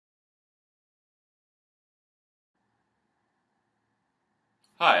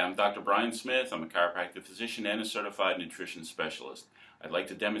Hi, I'm Dr. Brian Smith. I'm a chiropractic physician and a certified nutrition specialist. I'd like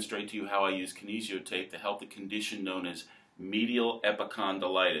to demonstrate to you how I use kinesiotape to help the condition known as medial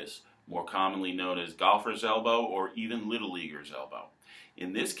epicondylitis, more commonly known as golfer's elbow or even little leaguer's elbow.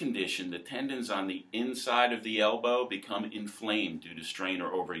 In this condition, the tendons on the inside of the elbow become inflamed due to strain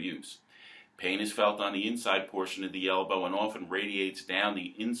or overuse. Pain is felt on the inside portion of the elbow and often radiates down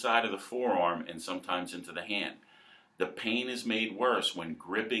the inside of the forearm and sometimes into the hand. The pain is made worse when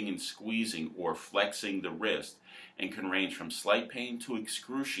gripping and squeezing or flexing the wrist and can range from slight pain to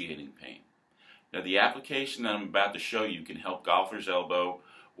excruciating pain. Now, the application that I'm about to show you can help golfer's elbow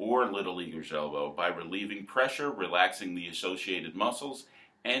or little leaguer's elbow by relieving pressure, relaxing the associated muscles,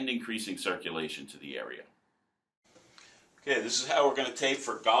 and increasing circulation to the area. Okay, this is how we're going to tape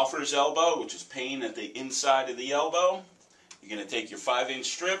for golfer's elbow, which is pain at the inside of the elbow. You're going to take your 5-inch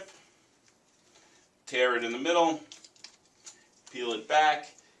strip, tear it in the middle, peel it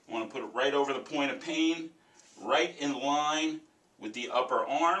back. You want to put it right over the point of pain, right in line with the upper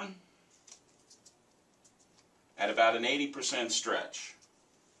arm at about an 80% stretch.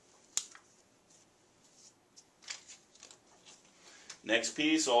 Next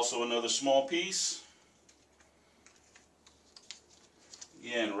piece, also another small piece.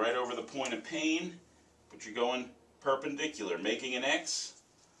 Again, right over the point of pain, but you're going perpendicular, making an X,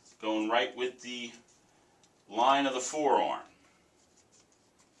 going right with the line of the forearm.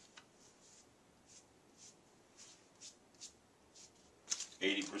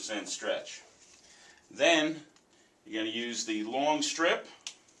 %, stretch. Then you're going to use the long strip.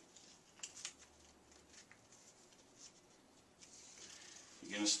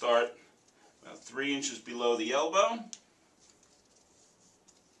 You're going to start about 3 inches below the elbow.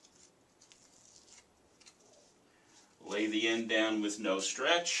 Lay the end down with no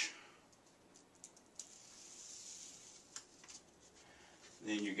stretch.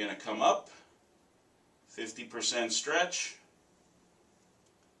 Then you're going to come up, 50% stretch,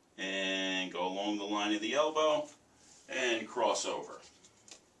 and go along the line of the elbow and cross over.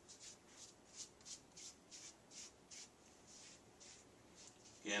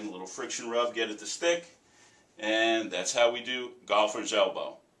 Again, a little friction rub, get it to stick, and that's how we do golfer's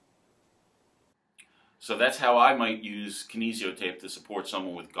elbow. So that's how I might use kinesiotape to support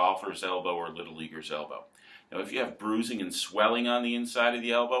someone with golfer's elbow or little leaguer's elbow. Now, if you have bruising and swelling on the inside of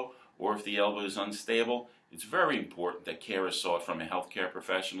the elbow, or if the elbow is unstable, it's very important that care is sought from a healthcare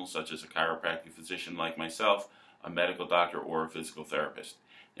professional, such as a chiropractic physician like myself, a medical doctor, or a physical therapist.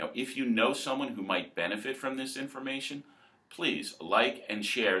 Now, if you know someone who might benefit from this information, please like and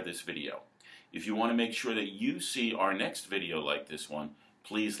share this video. If you want to make sure that you see our next video like this one,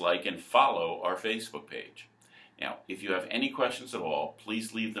 please like and follow our Facebook page. Now, if you have any questions at all,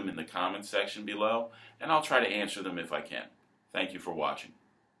 please leave them in the comments section below, and I'll try to answer them if I can. Thank you for watching.